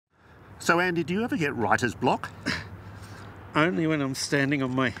So, Andy, do you ever get writer's block? Only when I'm standing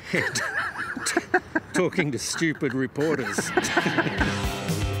on my head, talking to stupid reporters.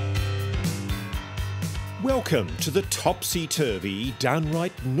 Welcome to the topsy-turvy,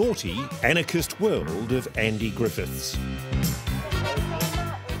 downright naughty anarchist world of Andy Griffiths.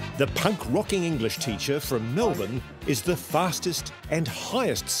 The punk-rocking English teacher from Melbourne is the fastest and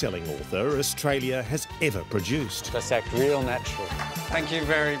highest-selling author Australia has ever produced. Just act real natural. Thank you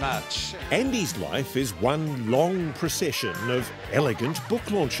very much. Andy's life is one long procession of elegant book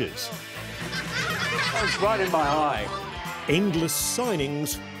launches. That was right in my eye. Endless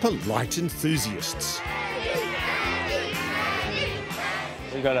signings, polite enthusiasts.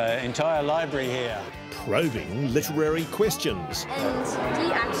 We've got an entire library here. Probing literary questions. And do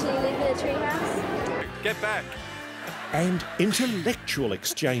you actually live in a treehouse? Get back. And intellectual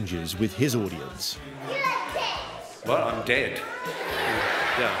exchanges with his audience. Well, I'm dead.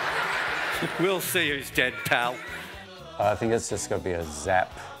 Yeah. We'll see who's dead, pal. I think it's just going to be a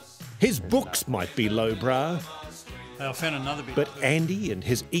zap. His books might be lowbrow, I found another bit. but Andy and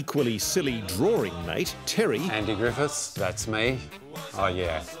his equally silly drawing mate, Terry, Andy Griffiths, that's me. Oh,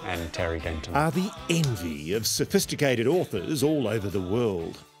 yeah, and Terry Denton. are the envy of sophisticated authors all over the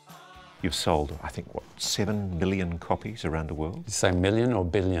world. You've sold, I think, what, 7 million copies around the world? You say million or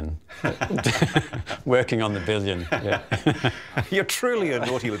billion? Working on the billion, yeah. You're truly a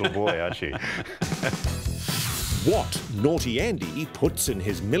naughty little boy, aren't you? What Naughty Andy puts in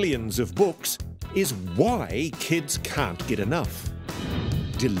his millions of books is why kids can't get enough.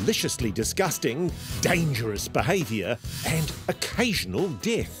 Deliciously disgusting, dangerous behaviour and occasional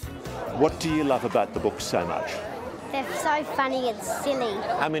death. What do you love about the books so much? They're so funny and silly.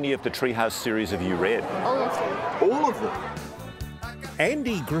 How many of the Treehouse series have you read? All of them. All of them?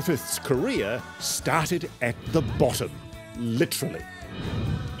 Andy Griffiths' career started at the bottom, literally.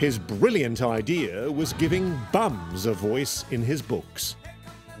 His brilliant idea was giving bums a voice in his books.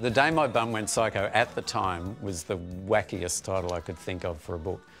 The Day My Bum Went Psycho at the time was the wackiest title I could think of for a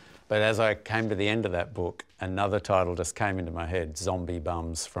book. But as I came to the end of that book, another title just came into my head, Zombie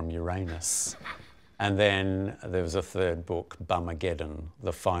Bums from Uranus. And then there was a third book, Bumageddon,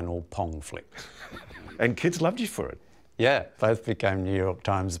 the final Pong flick. And kids loved you for it? Yeah, both became New York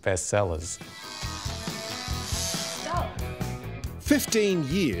Times bestsellers. 15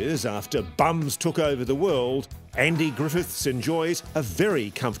 years after bums took over the world, Andy Griffiths enjoys a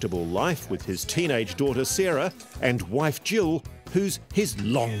very comfortable life with his teenage daughter Sarah and wife Jill, who's his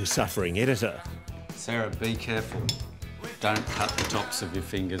long-suffering editor. Sarah, be careful. Don't cut the tops of your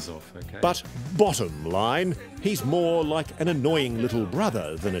fingers off, OK? But bottom line, he's more like an annoying little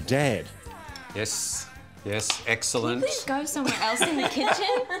brother than a dad. Yes, yes, excellent. Please go somewhere else in the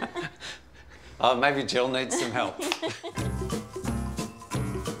kitchen. Oh, maybe Jill needs some help.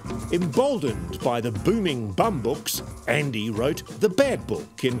 Emboldened by the booming bum books, Andy wrote The Bad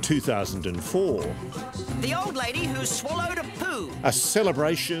Book in 2004. The old lady who swallowed a poo. A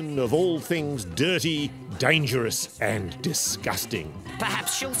celebration of all things dirty, dangerous and disgusting.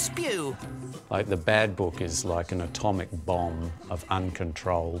 Perhaps she'll spew. Like The Bad Book is like an atomic bomb of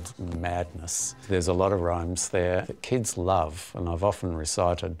uncontrolled madness. There's a lot of rhymes there that kids love, and I've often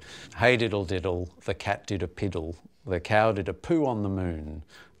recited, hey diddle diddle, the cat did a piddle, the cow did a poo on the moon,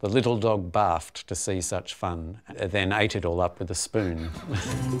 the little dog barfed to see such fun, then ate it all up with a spoon.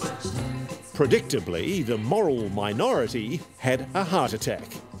 Predictably, the moral minority had a heart attack.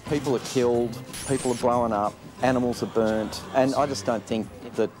 People are killed, people are blown up, animals are burnt, and I just don't think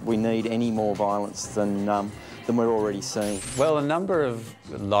that we need any more violence than we're already seeing. Well, a number of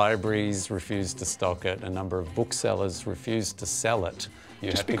libraries refused to stock it, a number of booksellers refused to sell it.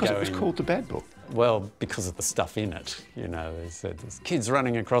 Just because it was called The Bad Book? Well, because of the stuff in it, you know. There's kids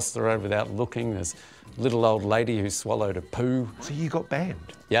running across the road without looking, there's a little old lady who swallowed a poo. So you got banned?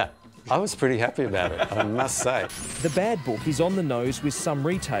 Yeah. I was pretty happy about it, I must say. The Bad Book is on the nose with some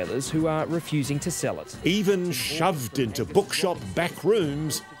retailers who are refusing to sell it. Even shoved into bookshop back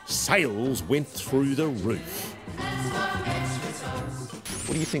rooms, sales went through the roof.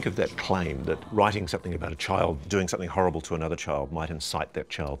 What do you think of that claim that writing something about a child doing something horrible to another child might incite that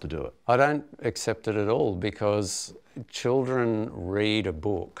child to do it? I don't accept it at all, because children read a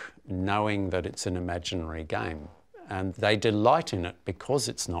book knowing that it's an imaginary game, and they delight in it because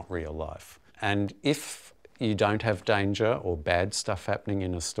it's not real life. And if you don't have danger or bad stuff happening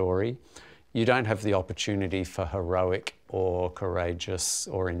in a story, you don't have the opportunity for heroic or courageous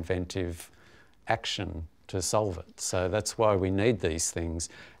or inventive action to solve it. So that's why we need these things.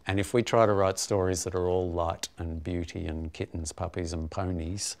 And if we try to write stories that are all light and beauty and kittens, puppies and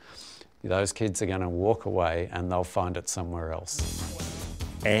ponies, those kids are going to walk away and they'll find it somewhere else.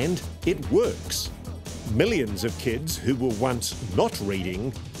 And it works. Millions of kids who were once not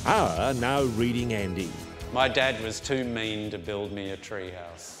reading are now reading Andy. My dad was too mean to build me a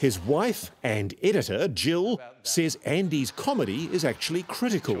treehouse. His wife and editor, Jill, says Andy's comedy is actually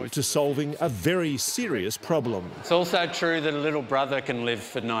critical to solving a very serious problem. It's also true that a little brother can live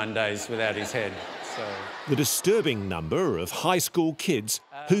for 9 days without his head. So. The disturbing number of high school kids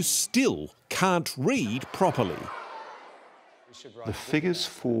who still can't read properly. The figures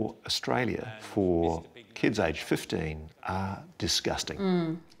for Australia for kids aged 15 are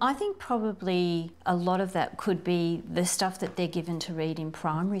disgusting. I think probably a lot of that could be the stuff that they're given to read in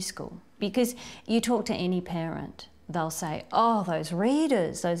primary school. Because you talk to any parent, they'll say, oh, those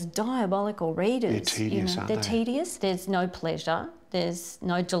readers, those diabolical readers. They're tedious, aren't they? They're tedious. There's no pleasure. There's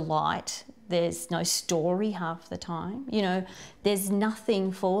no delight. There's no story half the time. You know, there's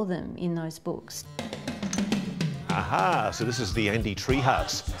nothing for them in those books. Aha, so this is the Andy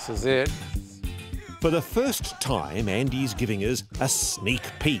treehouse. This is it. For the first time, Andy's giving us a sneak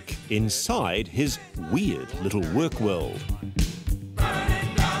peek inside his weird little work world.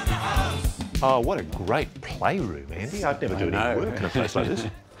 Oh, what a great playroom, Andy. I'd never do any work in a place like this.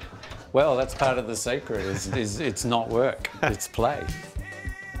 Well, that's part of the secret, is it's not work, it's play.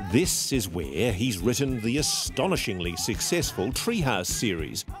 This is where he's written the astonishingly successful Treehouse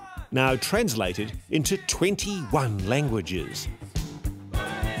series, now translated into 21 languages.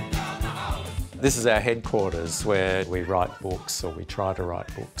 This is our headquarters where we write books, or we try to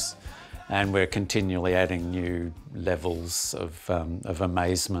write books, and we're continually adding new levels of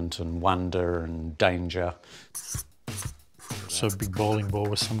amazement and wonder and danger. So a big bowling ball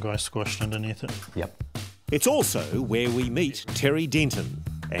with some guy squashed underneath it. Yep. It's also where we meet Terry Denton,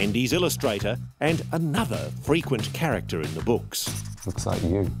 Andy's illustrator, and another frequent character in the books. Looks like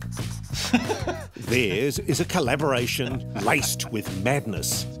you. Theirs is a collaboration laced with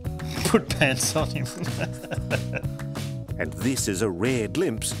madness. Put pants on him. And this is a rare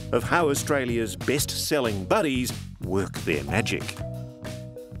glimpse of how Australia's best-selling buddies work their magic.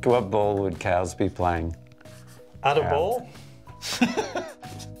 What ball would cows be playing? At a ball?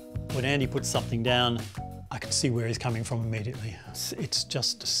 When Andy puts something down, I can see where he's coming from immediately. It's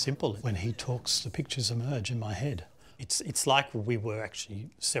just simple. When he talks, the pictures emerge in my head. It's like we were actually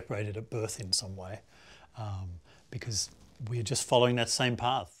separated at birth in some way, because we're just following that same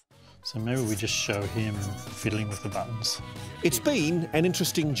path. So maybe we just show him fiddling with the buttons. It's been an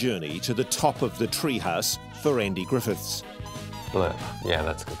interesting journey to the top of the treehouse for Andy Griffiths. Yeah,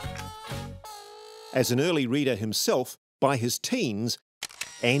 that's good. As an early reader himself, by his teens,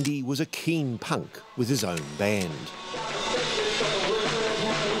 Andy was a keen punk with his own band.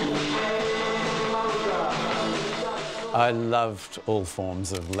 I loved all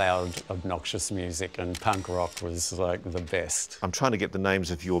forms of loud, obnoxious music, and punk rock was like the best. I'm trying to get the names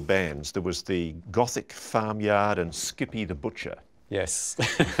of your bands. There was the Gothic Farmyard and Skippy the Butcher. Yes.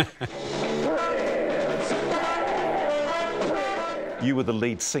 You were the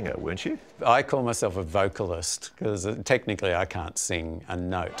lead singer, weren't you? I call myself a vocalist because technically I can't sing a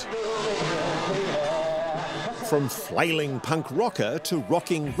note. From flailing punk rocker to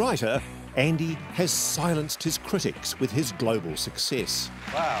rocking writer, Andy has silenced his critics with his global success.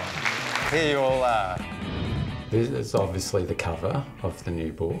 Wow, here you all are. This is obviously the cover of the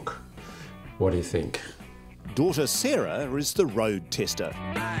new book. What do you think? Daughter Sarah is the road tester.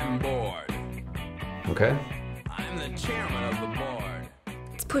 I'm bored. Okay. I'm the chairman of the board.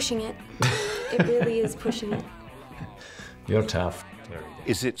 It's pushing it. It really is pushing it. You're tough.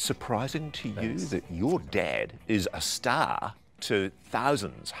 Is it surprising to you that your dad is a star to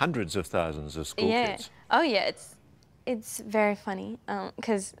thousands, hundreds of thousands of school kids? Oh yeah, it's very funny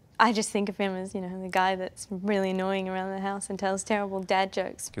because I just think of him as, you know, the guy that's really annoying around the house and tells terrible dad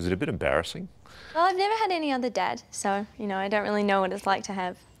jokes. Is it a bit embarrassing? Well, I've never had any other dad, so, you know, I don't really know what it's like to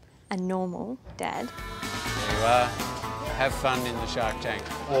have a normal dad. There you are. Have fun in the Shark Tank.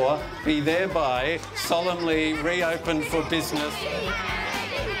 Or be thereby solemnly reopened for business.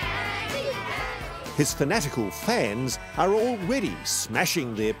 His fanatical fans are already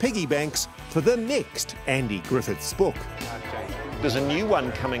smashing their piggy banks for the next Andy Griffiths book. There's a new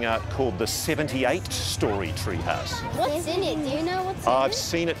one coming out called the 78-Story Treehouse. What's in it? Do you know what's in it? I've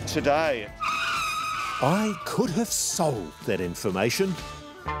seen it today. I could have solved that information.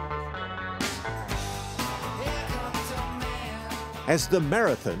 As the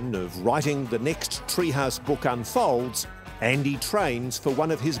marathon of writing the next Treehouse book unfolds, Andy trains for one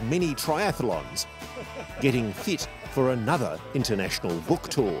of his mini triathlons, getting fit for another international book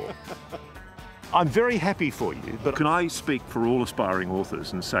tour. I'm very happy for you, but Can I speak for all aspiring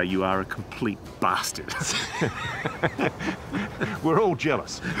authors and say you are a complete bastard? we're all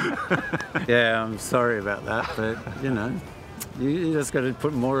jealous. Yeah, I'm sorry about that, but you know, you just got to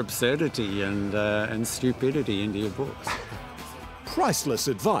put more absurdity and stupidity into your books. Priceless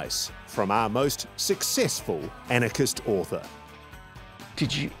advice from our most successful anarchist author.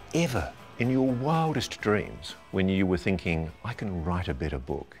 Did you ever, in your wildest dreams, when you were thinking, I can write a better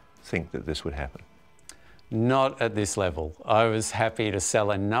book, think that this would happen? Not at this level. I was happy to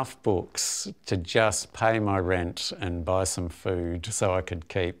sell enough books to just pay my rent and buy some food so I could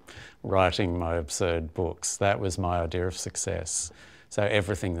keep writing my absurd books. That was my idea of success. So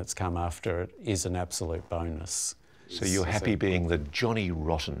everything that's come after it is an absolute bonus. So you're happy being the Johnny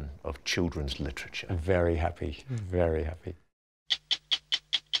Rotten of children's literature? Very happy, very happy.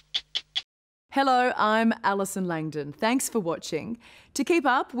 Hello, I'm Allison Langdon. Thanks for watching. To keep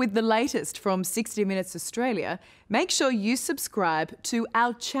up with the latest from 60 Minutes Australia, make sure you subscribe to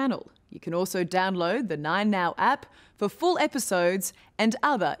our channel. You can also download the 9Now app for full episodes and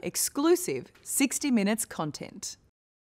other exclusive 60 Minutes content.